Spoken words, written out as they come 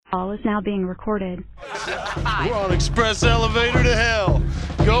Call is now being recorded. We're on express elevator to hell.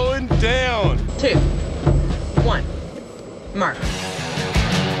 Going down. 2, 1, mark.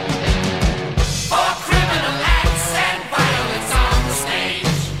 For criminal acts and violence on the stage.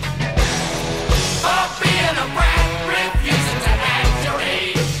 For being a brat, refusing to act your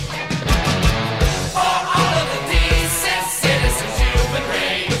age. For all of the decent citizens you've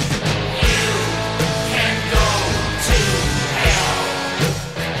enraged. You can go to hell.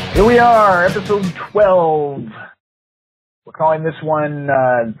 Here we are, episode 12. We're calling this one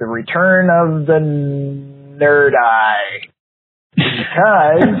The Return of the Nerd Eye.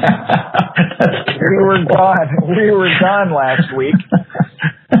 Because we were gone last week.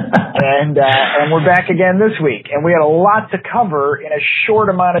 And we're back again this week. And we had a lot to cover in a short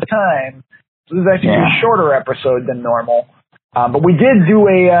amount of time. This is actually a shorter episode than normal. But we did do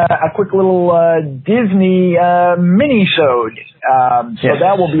a quick little Disney mini-sode. So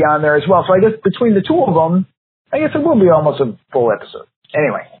that will be on there as well. So I guess between the two of them, I guess it will be almost a full episode.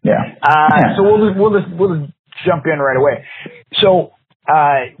 Anyway. So we'll just jump in right away. So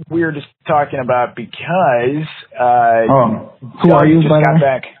we were just talking about because who are you, just got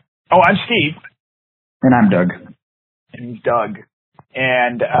back. Oh, I'm Steve. And I'm Doug. And he's Doug.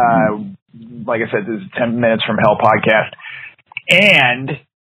 And like I said, this is 10 Minutes from Hell podcast. And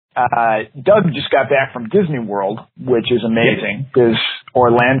Doug just got back from Disney World, which is amazing because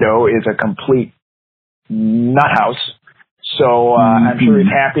Orlando is a complete nut house. So I'm sure he's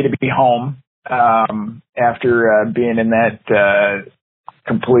happy to be home after being in that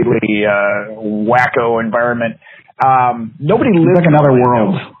completely wacko environment. Nobody lives like another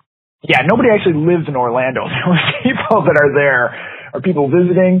world. Yeah, nobody actually lives in Orlando. The only people that are there are people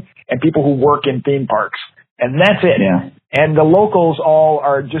visiting and people who work in theme parks. And that's it. Yeah. And the locals all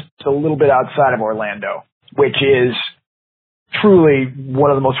are just a little bit outside of Orlando, which is truly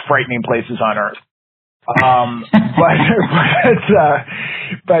one of the most frightening places on earth.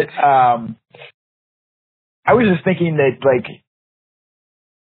 But I was just thinking that, like,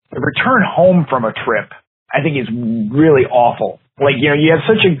 the return home from a trip, I think, is really awful. Like, you know, you have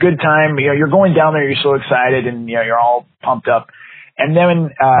such a good time. You know, you're going down there, you're so excited, and, you know, you're all pumped up. And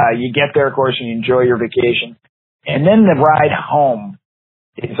then you get there, of course, and you enjoy your vacation. And then the ride home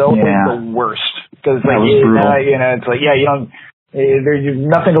is always the worst. Because, like, you know, it's like, you don't, there's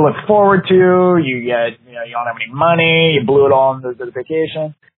nothing to look forward to. You don't have any money. You blew it all on the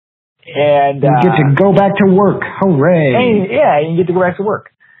vacation. And you get to go back to work. Hooray. And, you get to go back to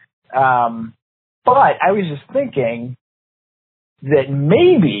work. But I was just thinking that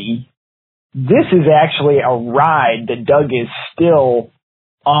maybe this is actually a ride that Doug is still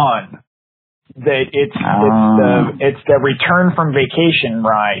on. That it's the return from vacation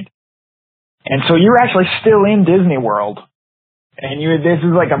ride. And so you're actually still in Disney World. And this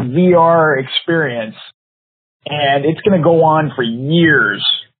is like a VR experience. And it's going to go on for years.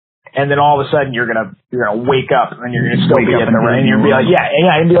 And then all of a sudden you're going to wake up and you're going to still be in the ride. And you'll be like,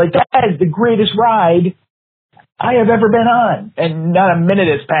 and be like, that is the greatest ride I have ever been on. And not a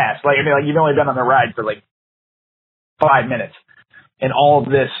minute has passed. Like, I mean, like, you've only been on the ride for like 5 minutes. And all of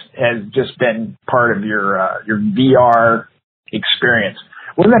this has just been part of your VR experience.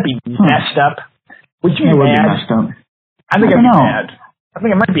 Wouldn't that be messed up? Would you be mad? Messed up. I think I'd be mad. I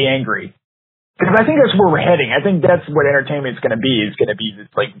think I might be angry. Because I think that's where we're heading. I think that's what entertainment is going to be. It's going to be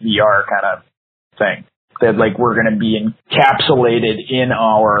this, like, VR kind of thing. That, like, we're going to be encapsulated in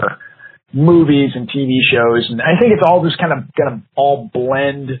our movies and TV shows. And I think it's all just kind of going to all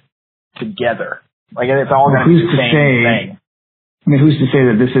blend together. Like, it's all going to be the same thing. I mean, who's to say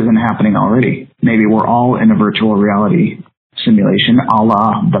that this isn't happening already? Maybe we're all in a virtual reality simulation, a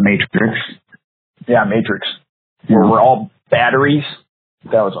la The Matrix. Yeah, Matrix. Where we're all batteries.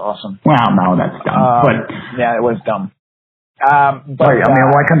 That was awesome. Well, no, that's dumb. But yeah, it was dumb. I mean,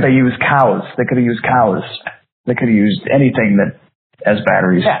 why couldn't they use cows? They could have used cows. They could have used anything that as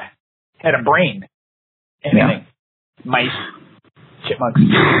batteries. Yeah, had a brain. Anything. Yeah. Mice, chipmunks.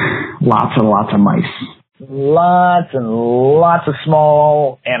 Lots and lots of mice. Lots and lots of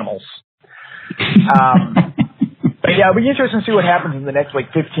small animals. But yeah, it'll be interesting to see what happens in the next,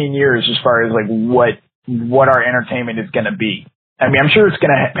 like, 15 years as far as, like, what our entertainment is going to be. I mean, I'm sure it's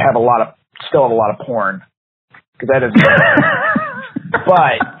going to have still have a lot of porn. Because that is,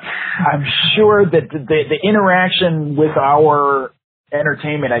 but I'm sure that the interaction with our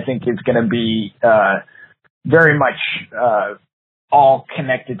entertainment, I think, is going to be very much all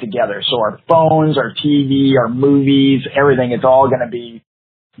connected together. So our phones, our TV, our movies, everything, it's all going to be,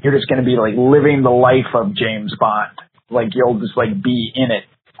 you're just going to be like living the life of James Bond. Like, you'll just like be in it.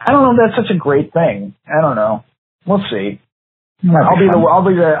 I don't know if that's such a great thing. I don't know. We'll see. I'll be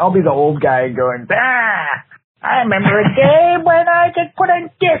the old guy going, I remember a day when I could put a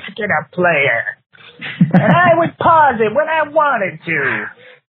disc in a player. And I would pause it when I wanted to.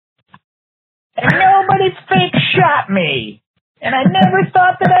 And nobody fake shot me. And I never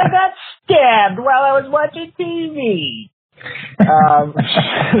thought that I got stabbed while I was watching TV.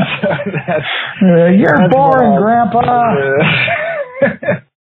 You're boring, Grandpa.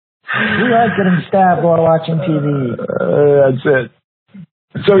 You like getting stabbed while watching TV. That's it.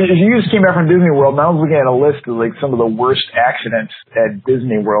 So you just came back from Disney World, and I was looking at a list of like some of the worst accidents at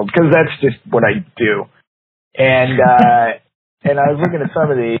Disney World, because that's just what I do. And I was looking at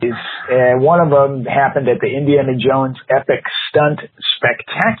some of these, and one of them happened at the Indiana Jones Epic Stunt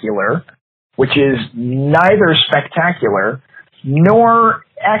Spectacular, which is neither spectacular nor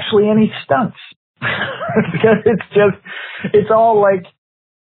actually any stunts. Because it's all like,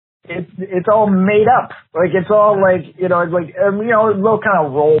 it's all made up. Like, it's all like, they'll kind of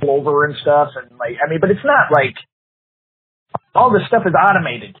roll over and stuff. And like, I mean, but it's not like all this stuff is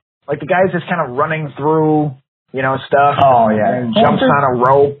automated. Like the guy's just kind of running through, stuff. Oh, yeah. And jumps on a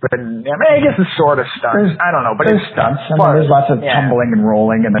rope. And I mean, I guess it's sort of stunts. I don't know, but there's stunts. I mean, there's lots of tumbling and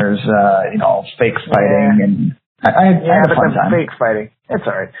rolling, and there's, fake fighting. And I had a fun time. Fake fighting. It's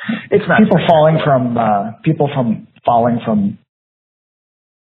all right. It's not people falling from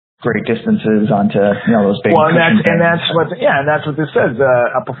great distances onto those big. Well, and that's what this says.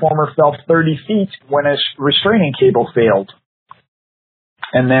 A performer fell 30 feet when a restraining cable failed,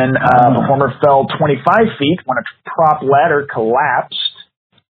 and then a performer fell 25 feet when a prop ladder collapsed.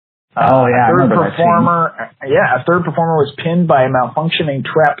 A third performer was pinned by a malfunctioning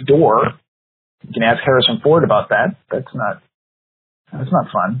trap door. You can ask Harrison Ford about that. That's not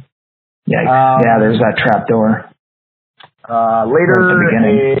fun. Yeah, there's that trap door.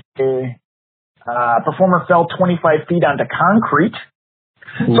 Later, a performer fell 25 feet onto concrete.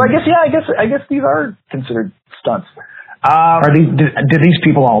 So I guess these are considered stunts. Did these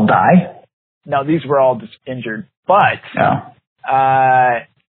people all die? No, these were all just injured. But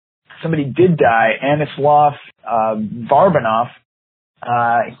somebody did die. Anislav Varbanov.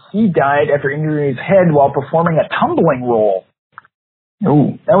 He died after injuring his head while performing a tumbling roll.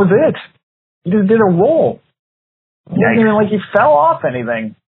 Ooh, that was it. He just did a roll. It wasn't even like he fell off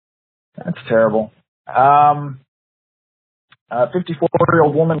anything. That's terrible.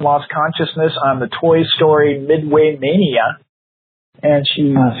 54-year-old woman lost consciousness on the Toy Story Midway Mania, and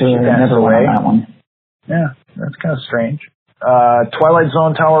she passed away. That one. Yeah, that's kind of strange. Twilight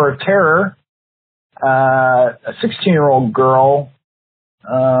Zone Tower of Terror. A 16-year-old girl.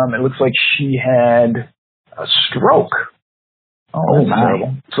 It looks like she had a stroke. Oh, that's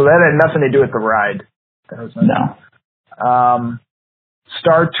terrible. So that had nothing to do with the ride. No.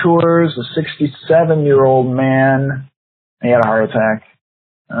 Star Tours, a 67-year-old man, he had a heart attack.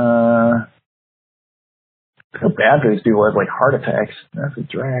 I feel bad for these people who have like heart attacks. That's a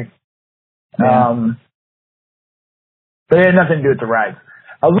drag. Yeah. But it had nothing to do with the ride.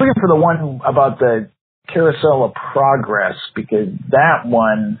 I was looking for the one about the Carousel of Progress, because that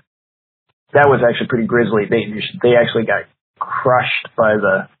was actually pretty grisly. They actually got crushed by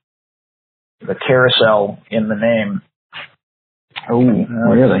the carousel in the name. Oh,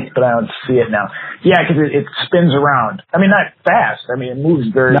 really? But I don't see it now. Yeah, because it spins around. I mean, not fast. I mean, it moves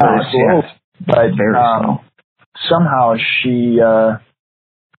very, very slow. But very slow. Somehow she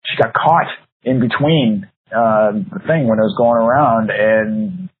got caught in between the thing when it was going around,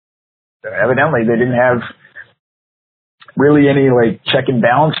 and evidently they didn't have really any like check and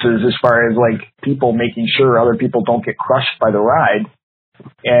balances as far as like people making sure other people don't get crushed by the ride,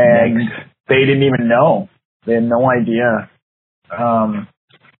 and they didn't even know. They had no idea.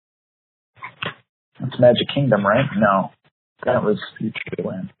 That's Magic Kingdom, right? No, that was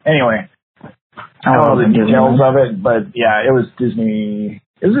Futureland. Anyway, I don't know the details of it, but yeah, it was Disney.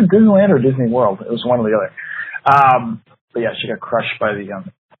 Is it Disneyland or Disney World? It was one or the other. But yeah, she got crushed by the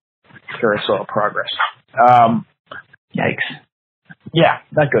Carousel of Progress. Yikes. Yeah,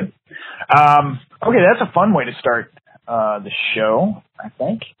 not good. Okay, that's a fun way to start the show, I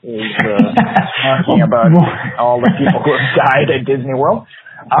think, is talking about all the people who have died at Disney World.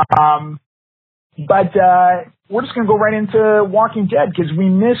 But we're just going to go right into Walking Dead, because we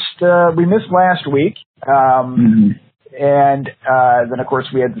missed last week. And then, of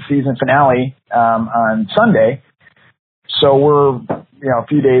course, we had the season finale on Sunday. So we're, a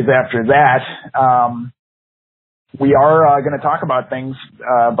few days after that. We are going to talk about things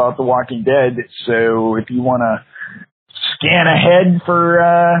about The Walking Dead. So if you want to scan ahead for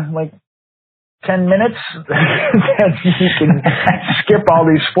like 10 minutes, you can skip all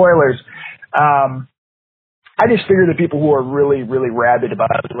these spoilers. I just figure the people who are really, really rabid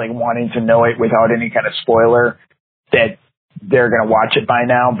about it, like wanting to know it without any kind of spoiler, that they're going to watch it by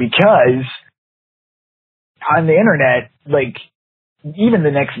now, because on the internet, like, even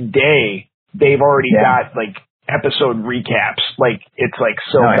the next day, they've already got, like, episode recaps. Like, it's, like,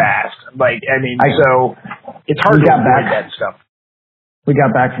 so fast. Like, I mean, so it's hard to avoid that stuff. We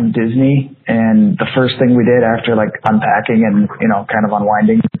got back from Disney, and the first thing we did after, like, unpacking and, you know, kind of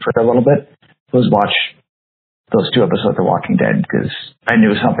unwinding for a little bit was watch those 2 episodes of Walking Dead, because I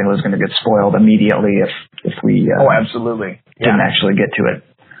knew something was going to get spoiled immediately if we absolutely didn't actually get to it.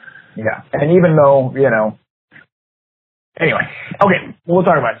 Yeah, and even though, you know, anyway, okay, we'll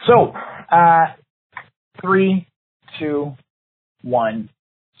talk about it. So, 3, 2, 1.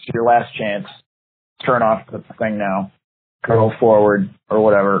 It's your last chance. Turn off the thing now. Go forward or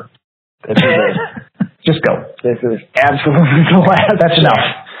whatever. This is it. Just go. This is absolutely the last. That's enough.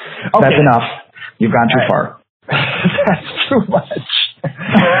 Okay. That's enough. You've gone too far. That's too much.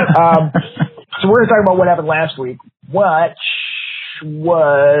 So we're going to talk about what happened last week, which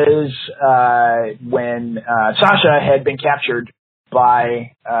was when Sasha had been captured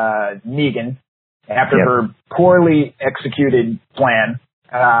by Negan after her poorly executed plan.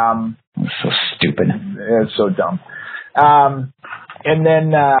 So stupid. It's so dumb. And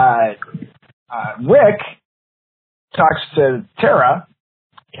then Rick talks to Tara,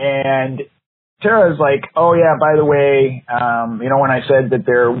 and Tara's like, oh, yeah, by the way, you know, when I said that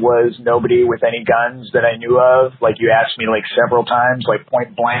there was nobody with any guns that I knew of, like, you asked me, like, several times, like,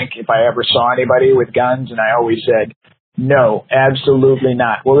 point blank, if I ever saw anybody with guns, and I always said, no, absolutely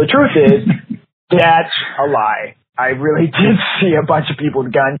not. Well, the truth is, that's a lie. I really did see a bunch of people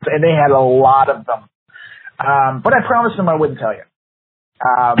with guns, and they had a lot of them. But I promised them I wouldn't tell you.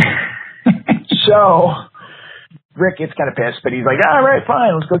 So Rick gets kind of pissed, but he's like, all right,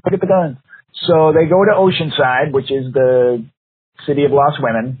 fine, let's go get the guns. So they go to Oceanside, which is the city of lost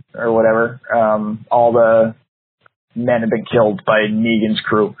women or whatever. All the men have been killed by Negan's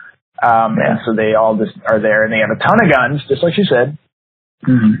crew. And so they all just are there, and they have a ton of guns, just like she said.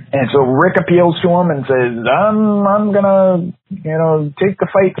 Mm-hmm. And so Rick appeals to him and says, I'm gonna, you know, take the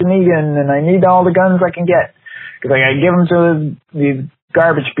fight to Negan, and I need all the guns I can get, because I gotta give them to these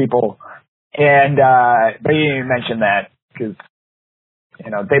garbage people. And, but he didn't mention that, because,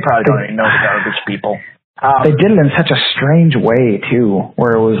 you know, they probably don't even know the garbage people. They did it in such a strange way, too,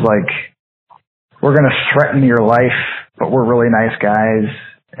 where it was like, we're going to threaten your life, but we're really nice guys.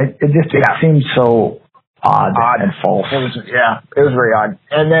 It seemed so odd and false. It was very odd.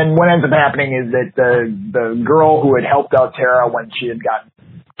 And then what ends up happening is that the girl who had helped out Tara when she had gotten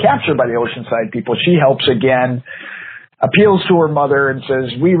captured by the Oceanside people, she helps again, appeals to her mother and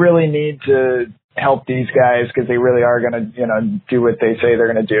says, we really need to help these guys because they really are going to, you know, do what they say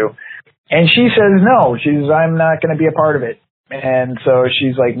they're going to do. And she says no. I'm not going to be a part of it. And so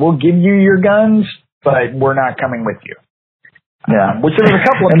she's like, we'll give you your guns, but we're not coming with you. Yeah. Which there's a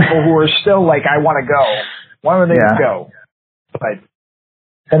couple of people who are still like, I want to go. Why would they go? But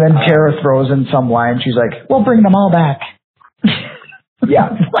and then Tara throws in some line. She's like, we'll bring them all back. Yeah.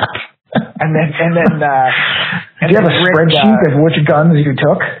 And then do you have a spreadsheet of which guns you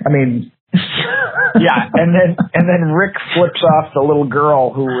took? I mean, yeah. And then Rick flips off the little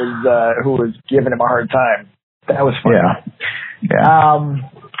girl who was giving him a hard time. That was funny. Yeah.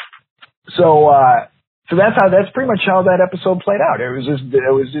 So that's pretty much how that episode played out. It was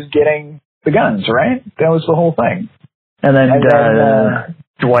just getting the guns, right? That was the whole thing. And then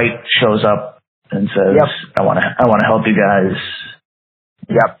Dwight shows up and says, yep. I want to help you guys.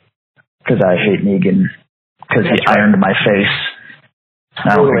 Yep. Because I hate Negan. Because he ironed my face.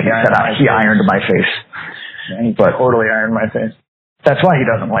 I don't think he ironed my face. Yeah, he totally ironed my face. That's why he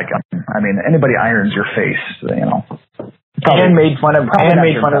doesn't like him. I mean, anybody irons your face, you know. And made fun of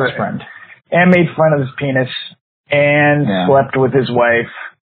his friend. And made fun of his penis. And slept with his wife.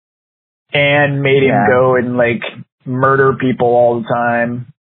 And made him go and, like, murder people all the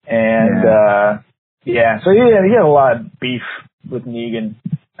time. And, so he had a lot of beef with Negan.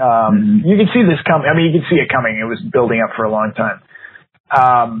 You can see this coming. I mean, you can see it coming. It was building up for a long time.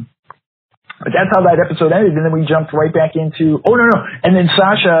 But that's how that episode ended. And then we jumped right back into, and then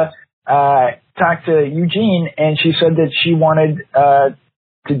Sasha talked to Eugene, and she said that she wanted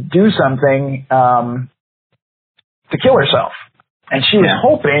to do something to kill herself. And she was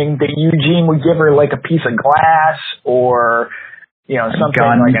hoping that Eugene would give her like a piece of glass or, you know, something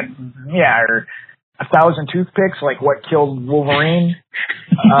or 1,000 toothpicks, like what killed Wolverine,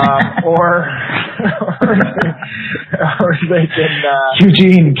 or they can.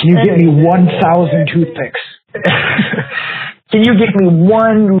 Eugene, can you get me 1,000 toothpicks? Can you get me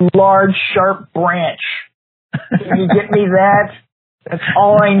one large, sharp branch Can you get me that? That's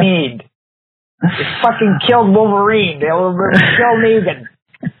all I need. They fucking killed Wolverine. They'll kill Negan.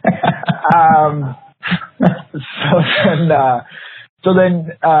 So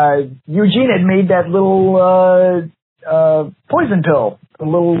then Eugene had made that little poison pill, a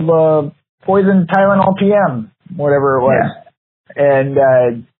little poison Tylenol PM, whatever it was, and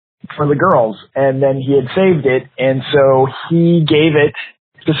for the girls. And then he had saved it, and so he gave it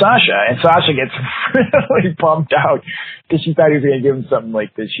to Sasha, and Sasha gets really bummed out because she thought he was going to give him something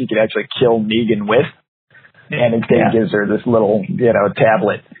like that she could actually kill Negan with, and instead he gives her this little,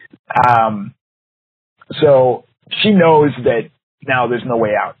 tablet. So she knows that now there's no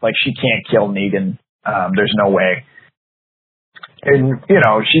way out. Like, she can't kill Negan. There's no way. And,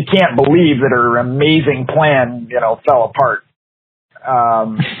 she can't believe that her amazing plan, fell apart.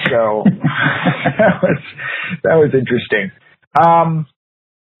 So that was interesting.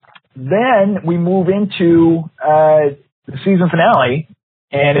 Then we move into the season finale,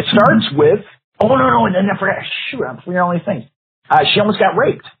 and it starts with, and then I forgot, I'm forgetting all these things. She almost got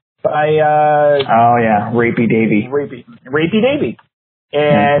raped by Rapey Davy. Rapey Davy.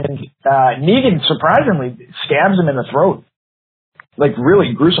 And Negan surprisingly stabs him in the throat, like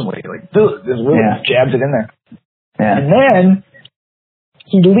really gruesomely, like jabs it in there. Yeah. And then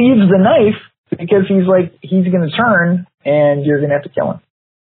he leaves the knife because he's like, he's going to turn and you're going to have to kill him.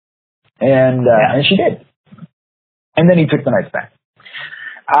 And she did. And then he took the knife back.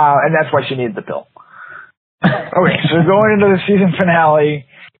 And that's why she needed the pill. Okay, so going into the season finale,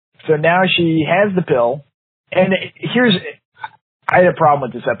 so now she has the pill. And I had a problem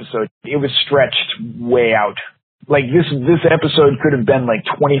with this episode. It was stretched way out. Like, this episode could have been like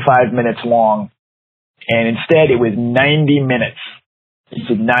 25 minutes long. And instead it was 90 minutes. It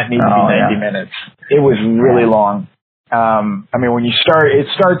did not need to be 90 minutes. It was really long. When it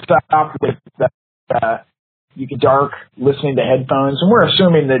starts off with you get dark listening to headphones, and we're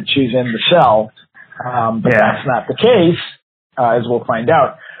assuming that she's in the cell, but that's not the case, as we'll find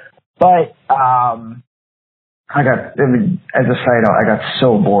out. But as a side note, I got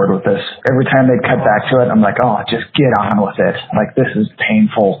so bored with this. Every time they'd cut back to it, I'm like, just get on with it. Like, this is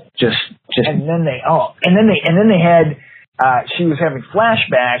painful. Just. And then they had. She was having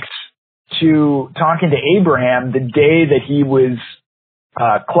flashbacks to talking to Abraham the day that he was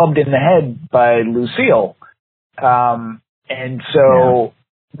clubbed in the head by Lucille. And so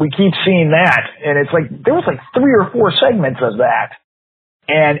we keep seeing that, and it's like there was like 3 or 4 segments of that.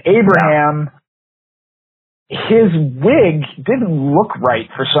 And Abraham, his wig didn't look right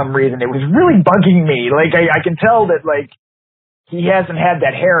for some reason. It was really bugging me. Like, I can tell that, like, he hasn't had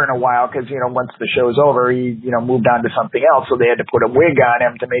that hair in a while because, once the show's over, he, moved on to something else. So they had to put a wig on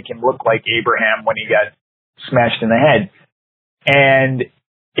him to make him look like Abraham when he got smashed in the head. And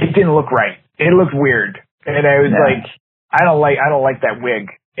it didn't look right. It looked weird. And I was like, I don't like that wig.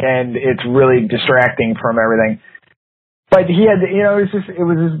 And it's really distracting from everything. But he had, it was just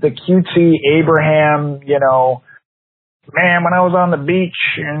the cutesy Abraham, man, when I was on the beach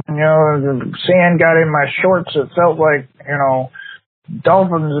and, the sand got in my shorts, it felt like,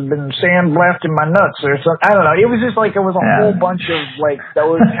 dolphins have been sandblasting my nuts or something. I don't know. It was just like, it was a whole bunch of like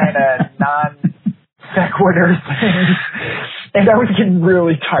those kind of non-sequitur things. And I was getting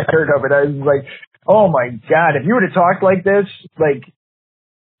really tired of it. I was like, oh my God, if you would have talked like this, like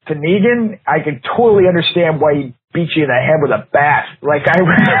to Negan, I could totally understand why he beat you in the head with a bat. Like, I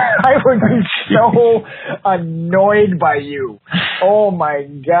would be so annoyed by you. Oh my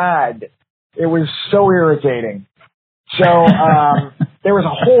God. It was so irritating. So, there was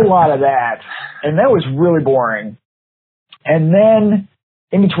a whole lot of that, and that was really boring. And then,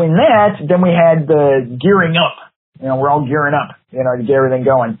 in between that, then we had the gearing up. We're all gearing up, to get everything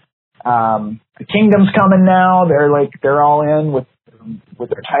going. The Kingdom's coming now. They're all in with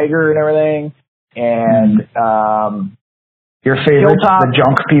their tiger and everything. And, your favorites, the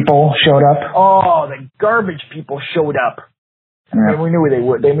junk people showed up. Oh, the garbage people showed up. Yeah. And we knew they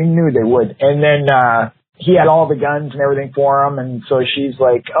would. And then, he had all the guns and everything for him, and so she's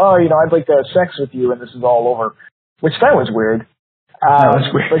like, I'd like to have sex with you, and this is all over. Which, that was weird. That was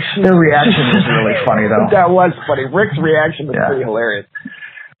weird. Their reaction was really funny, though. That was funny. Rick's reaction was pretty hilarious.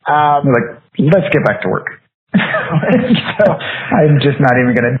 Like, let's get back to work. So, I'm just not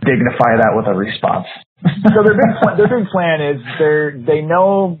even going to dignify that with a response. So their big plan is they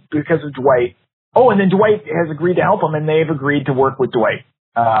know because of Dwight. Oh, and then Dwight has agreed to help them, and they've agreed to work with Dwight.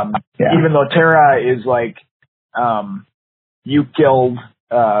 Even though Tara is like, you killed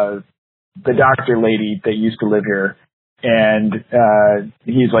the doctor lady that used to live here, and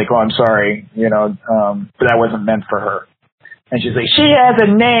he's like, I'm sorry, but that wasn't meant for her. And she's like, she has a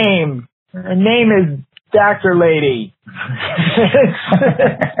name. Her name is doctor lady. I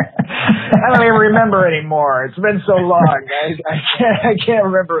don't even remember anymore. It's been so long. I can't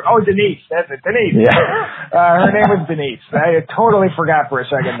remember. Oh, Denise. That's it. Denise. Yeah. Her name was Denise. I totally forgot for a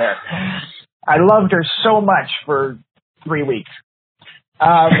second there. I loved her so much for 3 weeks. So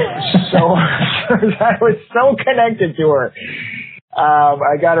I was so connected to her.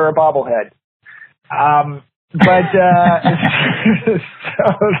 I got her a bobblehead.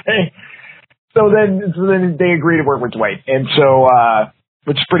 So then they agree to work with Dwight. And so,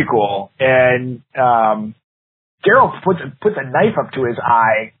 which is pretty cool. And, Daryl puts a knife up to his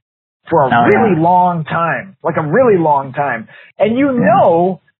eye for a really long time, like a really long time. And you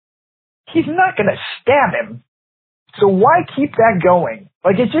know, he's not going to stab him. So why keep that going?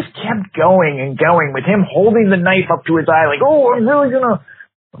 Like, it just kept going and going with him holding the knife up to his eye, like, oh, I'm really gonna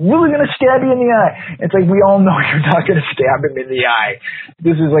stab you in the eye. It's like, we all know you're not gonna stab him in the eye.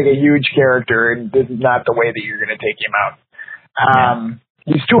 This is like a huge character, and this is not the way that you're gonna take him out.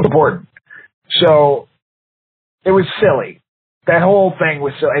 He's too important. So it was silly. That whole thing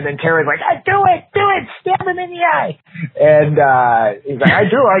was silly. And then Terry's like, do it, stab him in the eye. And he's like, I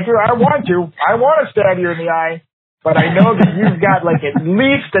want to stab you in the eye. But I know that you've got like at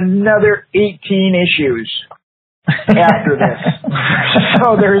least another 18 issues after this.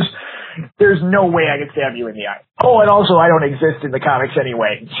 So there's no way I could stab you in the eye. Oh, and also I don't exist in the comics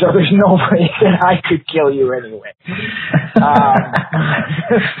anyway, so there's no way that I could kill you anyway.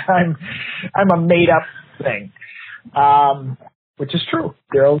 I'm a made up thing, which is true.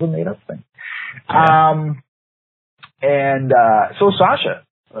 Daryl's a made up thing. And so Sasha,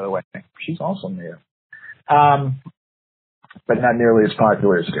 by the way, she's also made up. But not nearly as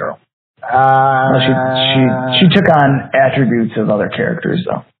popular as Daryl. She took on attributes of other characters,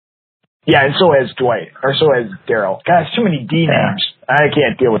 though. Yeah, and so has Dwight, or so has Daryl. God, it's too many D names. I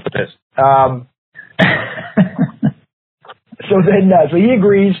can't deal with this. So he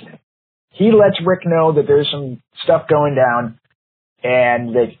agrees. He lets Rick know that there's some stuff going down,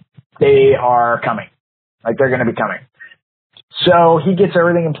 and that they are coming. Like, they're going to be coming. So he gets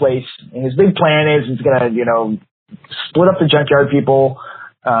everything in place, and his big plan is he's going to, split up the junkyard people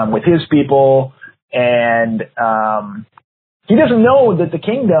with his people, and he doesn't know that the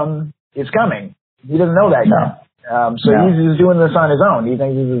kingdom is coming. He doesn't know that yet. He's just doing this on his own. He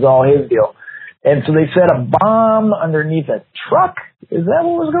thinks this is all his deal. And so they set a bomb underneath a truck. Is that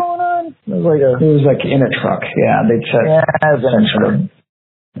what was going on? It was like in a truck. Yeah, they set. Yeah, it was in a truck.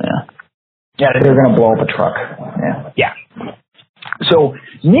 Yeah, they were going to blow up a truck. Yeah. So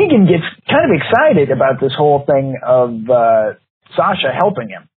Negan gets kind of excited about this whole thing of Sasha helping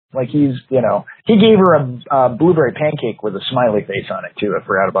him. Like he gave her a blueberry pancake with a smiley face on it too. I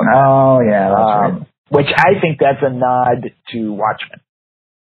forgot about that. Oh yeah, that's right. Which I think that's a nod to Watchmen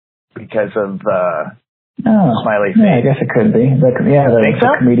because of smiley face. Yeah, I guess it could be.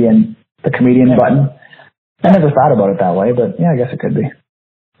 The comedian button. I never thought about it that way, but yeah, I guess it could be.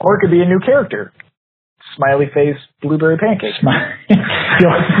 Or it could be a new character. Smiley face, blueberry pancake. I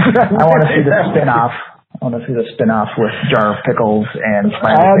want to see the spin-off. With Jar of Pickles and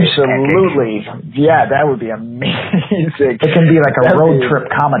Smiley face pancake. Absolutely. Yeah, that would be amazing. It can be like a road trip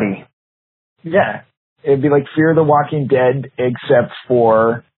comedy. Yeah. It'd be like Fear the Walking Dead, except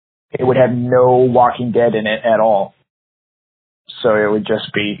for it would have no Walking Dead in it at all. So it would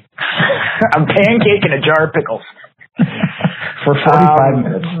just be a pancake and a jar of pickles. For 45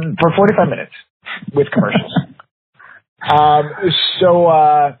 minutes. For 45 minutes. With commercials.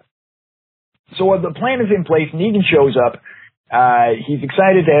 So the plan is in place. Negan shows up. He's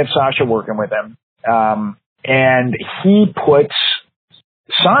excited to have Sasha working with him. And he puts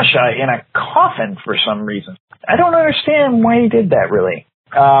Sasha in a coffin for some reason. I don't understand why he did that, really.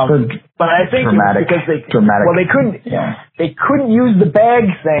 But I think because they couldn't use the bag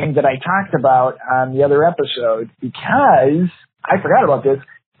thing that I talked about on the other episode because I forgot about this.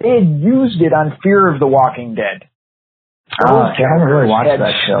 They had used it on Fear of the Walking Dead. I haven't really watched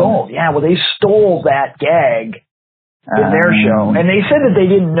that show. Yeah, well, they stole that gag in their show, and they said that they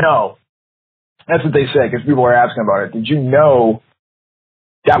didn't know. That's what they said because people were asking about it. Did you know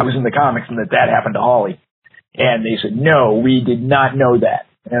that was in the comics and that happened to Holly? And they said, no, we did not know that.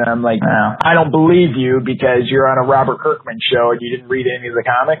 And I'm like, I don't believe you because you're on a Robert Kirkman show and you didn't read any of the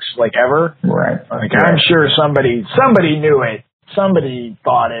comics, like, ever. Right. Like, I'm sure somebody knew it. Somebody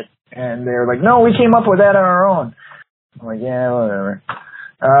thought it. And they were like, no, we came up with that on our own. I'm like, yeah, whatever.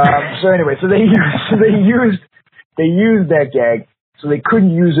 So anyway, they used that gag, so they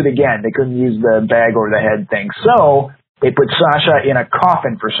couldn't use it again. They couldn't use the bag over the head thing. So they put Sasha in a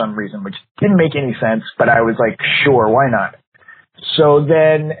coffin for some reason, which didn't make any sense, but I was like, sure, why not? So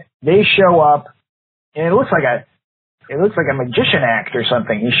then they show up and it looks like a magician act or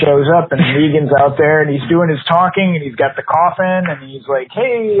something. He shows up and Negan's out there and he's doing his talking and he's got the coffin and he's like,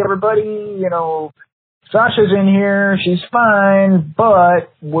 hey, everybody, Sasha's in here. She's fine,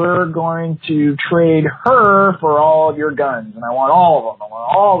 but we're going to trade her for all of your guns. And I want all of them. I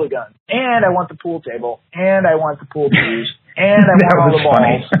want all the guns. And I want the pool table. And I want the pool cues. And I want all the balls.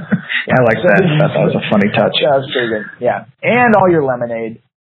 Funny. I like that. That was a funny touch. That was pretty good. Yeah. And all your lemonade.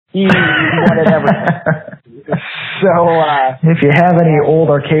 He wanted everything. So, if you have any old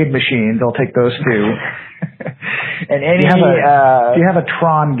arcade machines, I'll take those too. And any, do you have a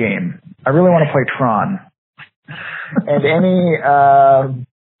Tron game? I really want to play Tron. And any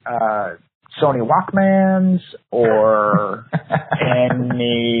Sony Walkmans or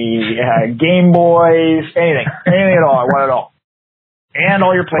any Game Boys, anything at all. I want it all. And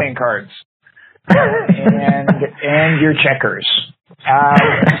all your playing cards. And your checkers.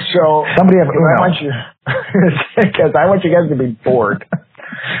 So somebody have Uno. Because I want you guys to be bored.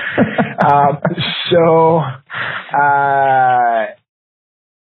 So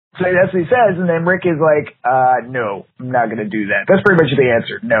that's what he says, and then Rick is like, no, I'm not gonna do that. That's pretty much the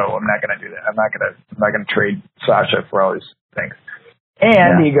answer. No, I'm not gonna do that. I'm not gonna trade Sasha for all these things.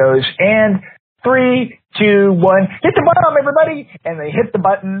 And he goes, and 3, 2, 1, hit the bomb, everybody! And they hit the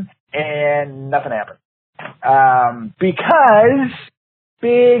button, and nothing happened. Because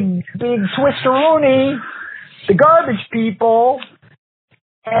big Swisseroonie, the garbage people,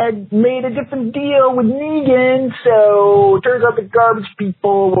 had made a different deal with Negan, so it turns out the garbage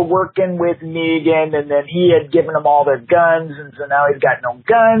people were working with Negan, and then he had given them all their guns, and so now he's got no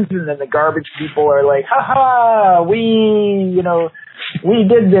guns, and then the garbage people are like, ha, we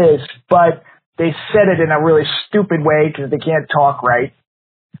did this, but they said it in a really stupid way because they can't talk right,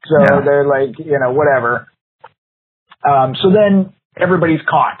 so they're like, whatever. So then everybody's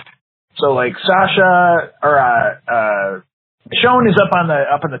caught. So like Sasha, or, Michonne is up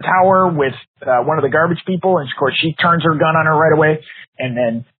in the tower with one of the garbage people, and of course she turns her gun on her right away. And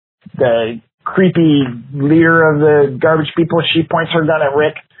then the creepy leader of the garbage people, she points her gun at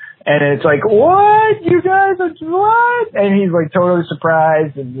Rick, and it's like, "What? You guys are what?" And he's like totally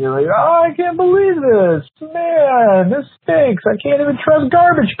surprised, and you're like, "Oh, I can't believe this, man! This stinks. I can't even trust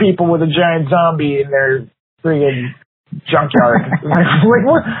garbage people with a giant zombie in their friggin' junkyard." like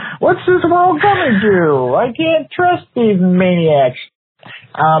what's this world coming to? I can't trust these maniacs.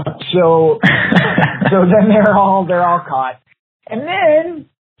 So then they're all caught, and then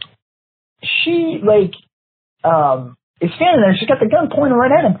she is standing there. She's got the gun pointed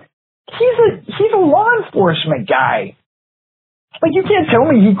right at him. He's a law enforcement guy. Like, you can't tell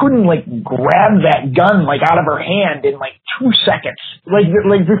me he couldn't grab that gun out of her hand in 2 seconds.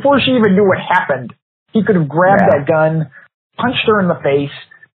 Like before she even knew what happened. He could have grabbed that gun, punched her in the face,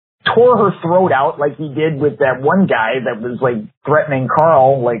 tore her throat out like he did with that one guy that was threatening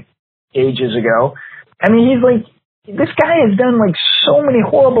Carl ages ago. I mean, this guy has done so many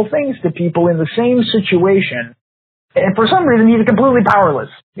horrible things to people in the same situation. And for some reason, he's completely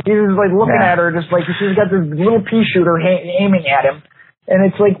powerless. He's just looking at her, just she's got this little pea shooter aiming at him. And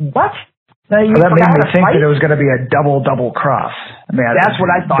it's like, what? Now, that made me think that it was going to be a double cross. I mean, that's what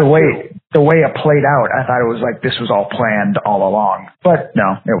I thought. The way it played out, I thought it was this was all planned all along. But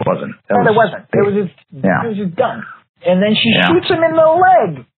no, it wasn't. It wasn't. It was just done. And then she shoots him in the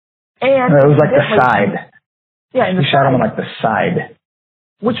leg. And it was the side. Yeah, she shot him on the side.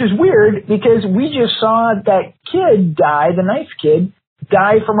 Which is weird because we just saw that kid die, the nice kid,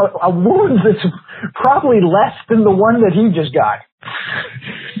 die from a wound that's probably less than the one that he just got.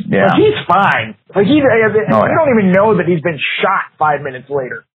 Yeah. He's fine. We don't even know that he's been shot 5 minutes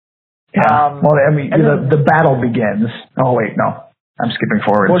later. Yeah. The battle begins. Oh wait, no, I'm skipping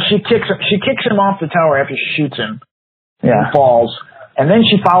forward. Well, she kicks him off the tower after she shoots him. Yeah. He falls, and then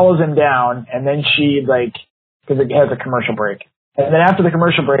she follows him down, and then she because it has a commercial break. And then after the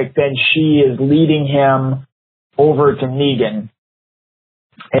commercial break, then she is leading him over to Negan.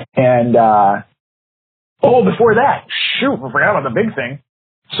 And, before that, shoot, we forgot about the big thing.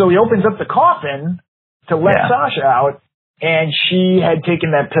 So he opens up the coffin to let Sasha out, and she had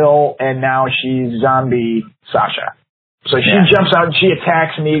taken that pill, and now she's zombie Sasha. So she jumps out and she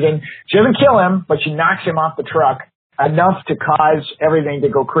attacks Negan. She doesn't kill him, but she knocks him off the truck enough to cause everything to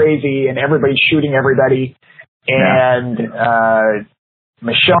go crazy, and everybody's shooting everybody. And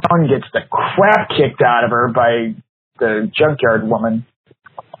Michonne gets the crap kicked out of her by the junkyard woman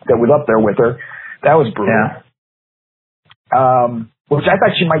that was up there with her. That was brutal. Yeah. Which I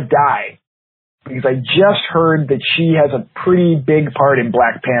thought she might die because I just heard that she has a pretty big part in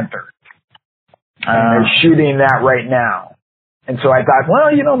Black Panther. And they're shooting that right now. And so I thought,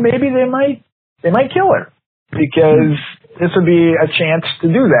 maybe they might kill her because this would be a chance to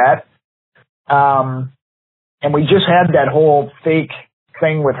do that. And we just had that whole fake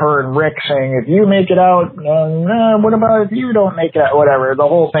thing with her and Rick saying, if you make it out, what about if you don't make it out, whatever. The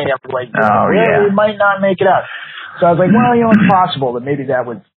whole thing, like, we might not make it out. So I was like, well, it's possible that maybe that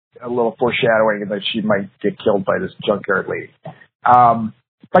was a little foreshadowing that she might get killed by this junkyard lady.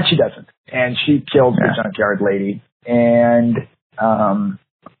 But she doesn't. And she killed the junkyard lady. And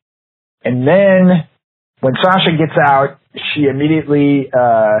then when Sasha gets out, she immediately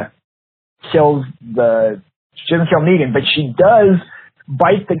kills she doesn't kill Negan, but she does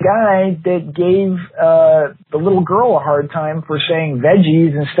bite the guy that gave the little girl a hard time for saying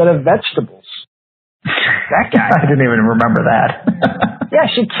veggies instead of vegetables. That guy. I didn't even remember that. Yeah,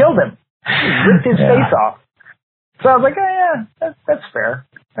 she killed him. She ripped his face off. So I was like, that's fair.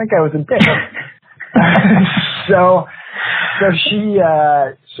 That guy was a dick. So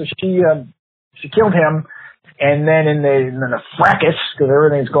she killed him, and then in the fracas, because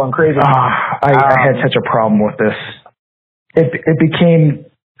everything's going crazy. I had such a problem with this. It became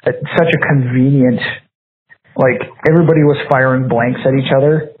such a convenient, like everybody was firing blanks at each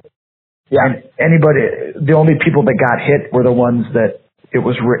other. Yeah. And the only people that got hit were the ones that it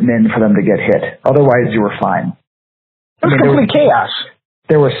was written in for them to get hit. Otherwise, you were fine. It was complete chaos.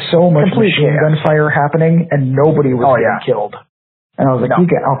 There was so much Complete machine gun fire happening, and nobody was getting killed. And I was like,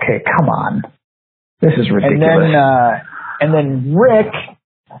 okay, come on. This is ridiculous. And then Rick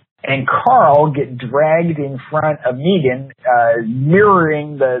and Carl get dragged in front of Negan,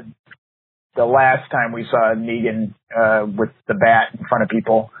 mirroring the last time we saw Negan with the bat in front of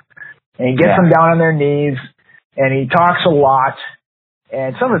people. And he gets them down on their knees, and he talks a lot,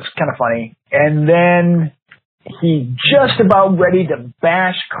 and some of it's kind of funny. And then he's just about ready to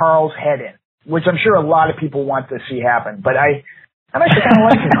bash Carl's head in, which I'm sure a lot of people want to see happen. But I'm actually kind of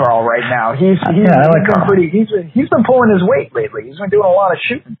liking Carl right now. He's been pulling his weight lately. He's been doing a lot of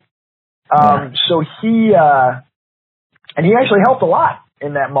shooting. So he actually helped a lot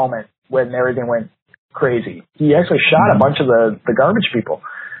in that moment when everything went crazy. He actually shot a bunch of the garbage people,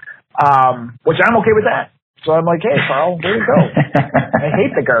 which I'm okay with that. So I'm like, hey, Carl, there you go. I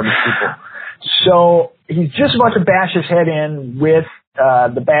hate the garbage people. So he's just about to bash his head in with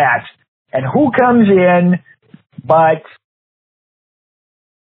the bat, and who comes in but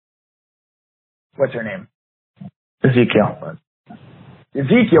what's her name? Ezekiel, but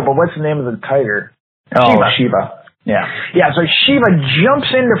what's the name of the tiger? Shiva. Yeah. Yeah, so Shiva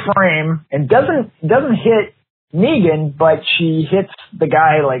jumps into frame and doesn't hit Negan, but she hits the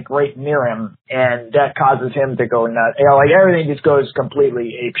guy like right near him, and that causes him to go nuts. Like everything just goes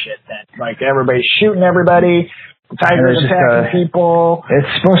completely apeshit then. Like everybody's shooting everybody, the tiger's attacking people. It's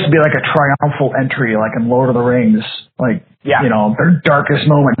supposed to be like a triumphal entry, like in Lord of the Rings, like their darkest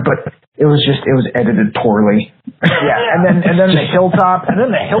moment, but it was edited poorly. Yeah, and then the hilltop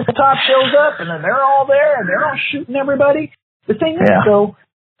shows up, and then they're all there, and they're all shooting everybody. The thing is, though,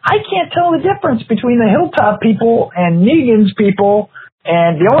 I can't tell the difference between the Hilltop people and Negan's people,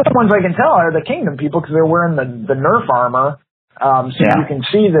 and the only ones I can tell are the Kingdom people because they're wearing the Nerf armor, you can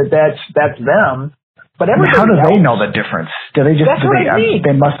see that that's them. But how do they know the difference? Do they just?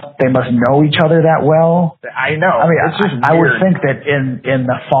 They must know each other that well. I know. I mean, it's just I would think that in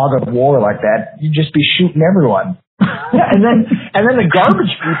the fog of war like that, you'd just be shooting everyone. Yeah, and then the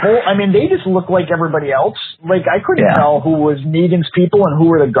garbage people, I mean, they just look like everybody else. Like, I couldn't tell who was Negan's people and who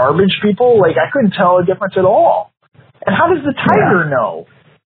were the garbage people. Like, I couldn't tell a difference at all. And how does the tiger know?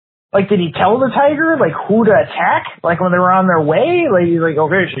 Like, did he tell the tiger, like, who to attack? Like, when they were on their way? Like, he's like,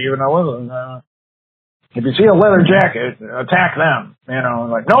 okay, so you know, if you see a leather jacket, attack them. You know,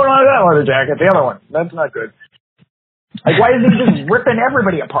 like, no, not that leather jacket, the other one. That's not good. Like, why is he just ripping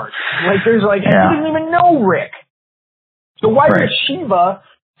everybody apart? Like, there's like, he didn't even know Rick. So why did Shiva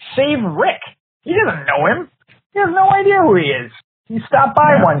save Rick? He doesn't know him. He has no idea who he is. He stopped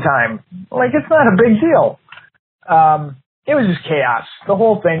by one time. Like, it's not a big deal. It was just chaos. The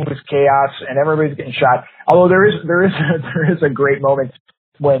whole thing was chaos, and everybody's getting shot. Although there is a great moment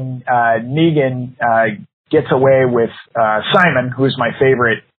when Negan gets away with Simon, who's my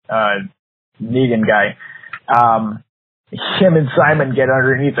favorite Negan guy. Him and Simon get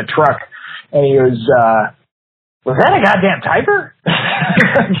underneath the truck, and he goes, was that a goddamn tiger?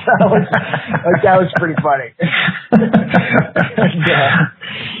 that was pretty funny.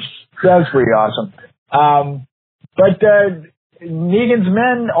 That was pretty awesome. But Negan's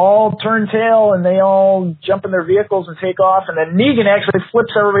men all turn tail, and they all jump in their vehicles and take off, and then Negan actually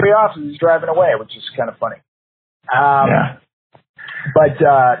flips everybody off as he's driving away, which is kind of funny. But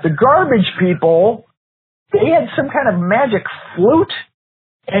the garbage people, they had some kind of magic flute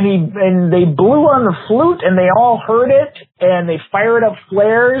and they blew on the flute, and they all heard it, and they fired up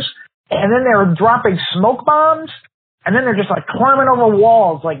flares, and then they were dropping smoke bombs, and then they're just like climbing over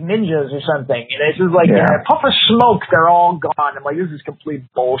walls like ninjas or something. And it's just like in a puff of smoke, they're all gone. I'm like, this is complete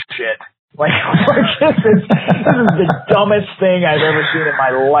bullshit. Like this is the dumbest thing I've ever seen in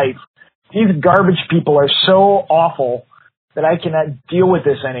my life. These garbage people are so awful that I cannot deal with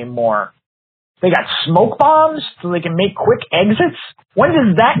this anymore. They got smoke bombs so they can make quick exits. When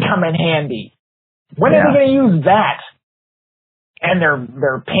does that come in handy? When are they going to use that? And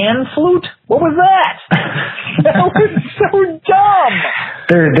their pan flute? What was that? That was so dumb.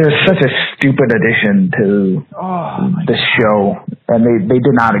 They're such a stupid addition to this show, and they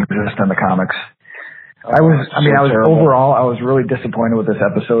did not exist in the comics. I was really disappointed with this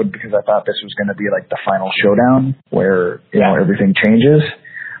episode because I thought this was going to be like the final showdown where you know everything changes,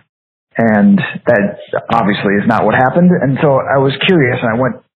 and that obviously is not what happened. And so I was curious, and I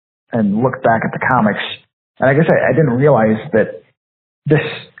went and looked back at the comics, and I guess I didn't realize that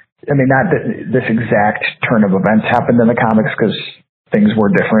not that this exact turn of events happened in the comics because things were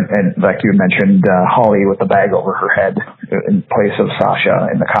different. And like you mentioned, Holly with the bag over her head in place of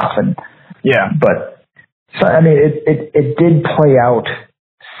Sasha in the coffin. Yeah. But, so, I mean, it did play out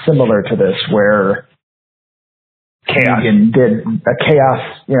similar to this where Negan did a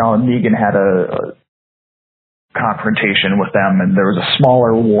chaos, Negan had a confrontation with them, and there was a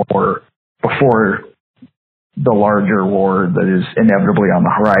smaller war before the larger war that is inevitably on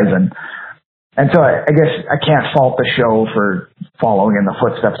the horizon. And so I guess I can't fault the show for following in the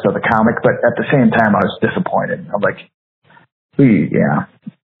footsteps of the comic, but at the same time, I was disappointed. I'm like,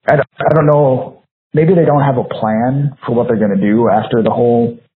 I don't know. Maybe they don't have a plan for what they're going to do after the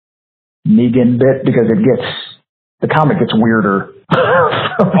whole Negan bit, because the comic gets weirder.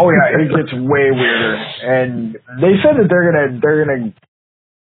 Oh yeah, it gets way weirder. And they said that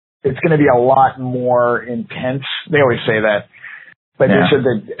it's going to be a lot more intense. They always say that. But they said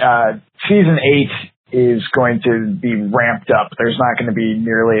that season 8 is going to be ramped up. There's not going to be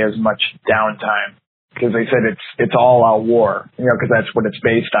nearly as much downtime because they said it's all out war. Because that's what it's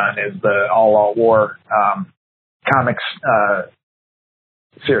based on, is the all out war comics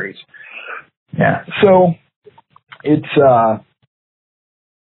series. Yeah. So it's going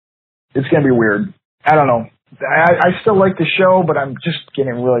to be weird. I don't know. I still like the show, but I'm just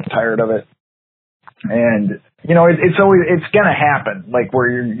getting really tired of it. And, it's going to happen, like where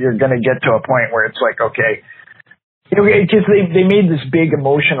you're going to get to a point where it's like, okay, because they made this big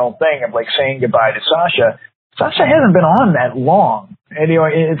emotional thing of like saying goodbye to Sasha. Sasha hasn't been on that long. And,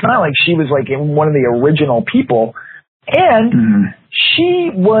 it's not like she was like one of the original people. And she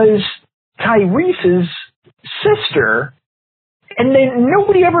was Tyrese's sister. And then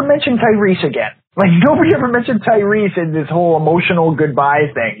nobody ever mentioned Tyrese again. Like, nobody ever mentioned Tyrese in this whole emotional goodbye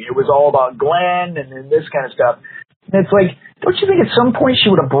thing. It was all about Glenn and this kind of stuff. And it's like, don't you think at some point she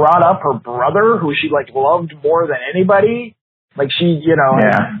would have brought up her brother, who she, like, loved more than anybody? Like, she,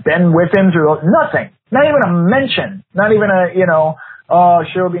 had been with him through nothing. Not even a mention. Not even a, oh,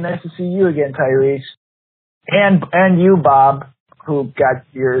 sure, it'll be nice to see you again, Tyrese. And you, Bob, who got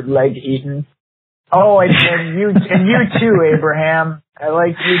your leg eaten. Oh, and you too, Abraham. I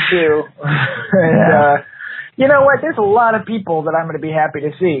like you too. And, you know what? There's a lot of people that I'm going to be happy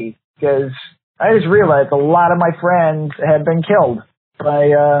to see, because I just realized a lot of my friends have been killed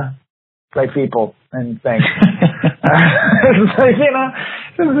by people and things. It's like,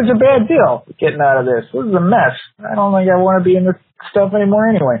 this is such a bad deal getting out of this. This is a mess. I don't think I want to be in this stuff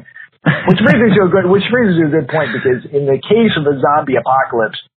anymore anyway. Which brings us to a good point, because in the case of the zombie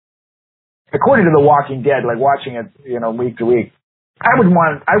apocalypse, according to The Walking Dead, like watching it, week to week, I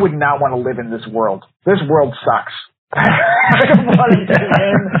would not want to live in this world. This world sucks. I don't want to be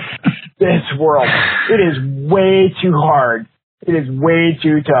in this world. It is way too hard. It is way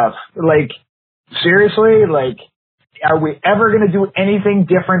too tough. Like, seriously, like, are we ever going to do anything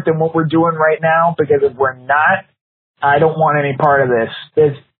different than what we're doing right now? Because if we're not, I don't want any part of this.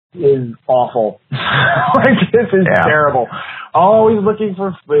 This is awful. This is terrible. Always looking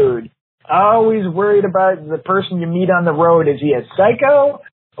for food. Always worried about the person you meet on the road. Is he a psycho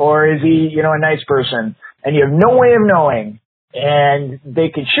or is he, a nice person? And you have no way of knowing. And they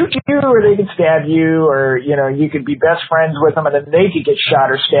could shoot you or they could stab you, or, you could be best friends with them and then they could get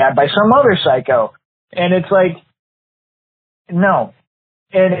shot or stabbed by some other psycho. And it's like, no.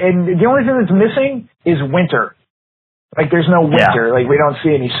 And the only thing that's missing is winter. Like, there's no winter. Yeah. Like, we don't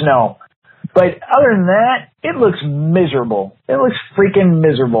see any snow. But other than that, it looks miserable. It looks freaking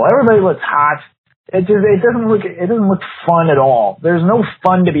miserable. Everybody looks hot. It doesn't look fun at all. There's no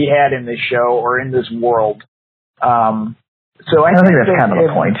fun to be had in this show or in this world. So I think that's kind of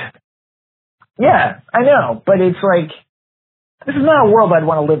the point. Yeah, I know, but it's like, this is not a world I'd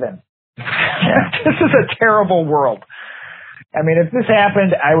want to live in. This is a terrible world. I mean, if this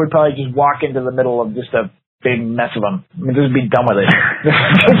happened, I would probably just walk into the middle of just a big mess of them. I mean, just be done with it.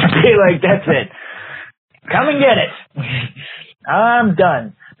 Just be like, that's it. Come and get it. I'm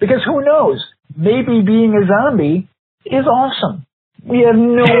done. Because who knows? Maybe being a zombie is awesome. We have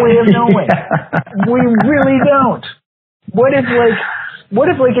no way of knowing. We really don't. What if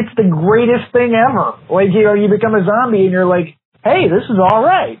it's the greatest thing ever? Like, you know, you become a zombie and you're like, hey, this is all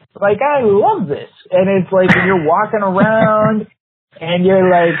right. Like, I love this. And it's like, when you're walking around and you're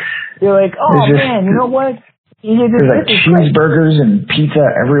like, oh man, you know what? There's like cheeseburgers and pizza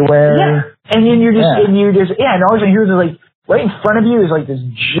everywhere. Yeah. And then and all of a sudden here's like, right in front of you is like this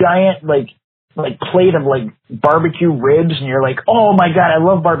giant, like plate of like barbecue ribs. And you're like, oh my God, I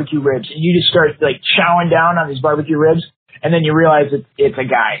love barbecue ribs. And you just start like chowing down on these barbecue ribs. And then you realize it's a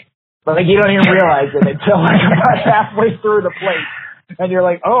guy. But like, you don't even realize it until like about halfway through the plate. And you're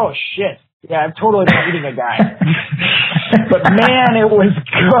like, oh shit. Yeah, I'm totally not eating a guy. But man, it was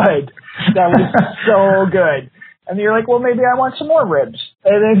good. That was so good. And you're like, well, maybe I want some more ribs.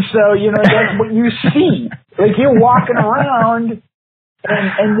 And then so, you know, that's what you see. Like, you're walking around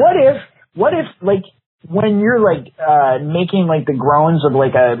and what if like when you're like making like the groans of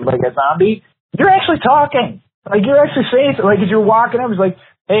like a zombie, you're actually talking. Like, you're actually saying, like, as you're walking up, it's like,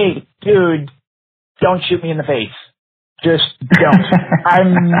 hey, dude, don't shoot me in the face. Just don't.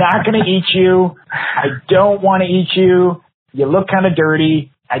 I'm not going to eat you. I don't want to eat you. You look kind of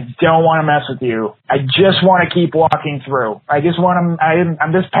dirty. I don't want to mess with you. I just want to keep walking through. I'm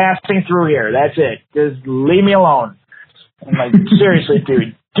just passing through here. That's it. Just leave me alone. I'm like, seriously,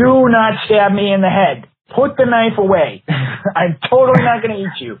 dude, do not stab me in the head. Put the knife away. I'm totally not going to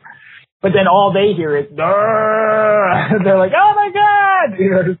eat you. But then all they hear is, Arr! They're like, oh my God! You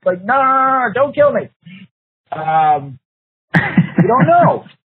know, it's like, no, don't kill me. You don't know.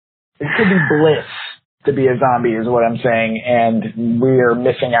 It could be bliss to be a zombie is what I'm saying, and we're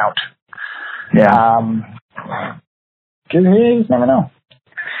missing out. Yeah. You just never know.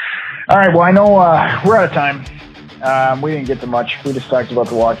 All right, well, I know we're out of time. We didn't get to much. We just talked about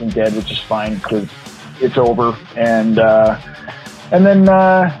The Walking Dead, which is fine because it's over. And then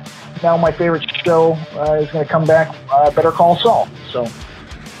now my favorite show is going to come back, Better Call Saul. So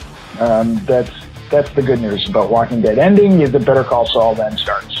that's the good news about Walking Dead ending is that Better Call Saul then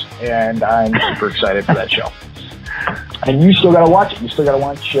starts. And I'm super excited for that show. And you still got to watch it. You still got to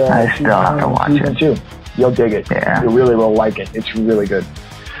watch I still have to watch season 2. You'll dig it. Yeah. You really will like it. It's really good.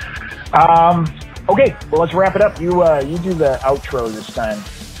 Okay, well, let's wrap it up. You do the outro this time.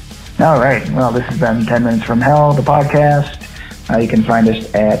 All right. Well, this has been 10 Minutes from Hell, the podcast. You can find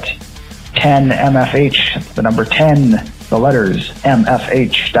us at 10MFH, the number 10, the letters,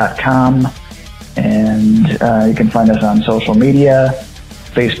 MFH.com. And you can find us on social media,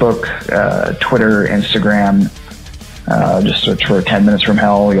 Facebook, Twitter, Instagram. Just search for 10 Minutes from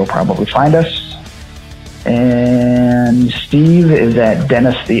Hell. You'll probably find us. And Steve is at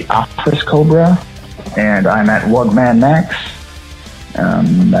Dennis the Office Cobra. And I'm at Wugman Max.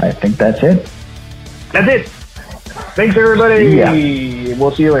 I think that's it. That's it. Thanks, everybody. Yeah.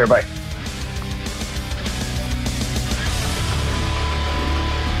 We'll see you later. Bye.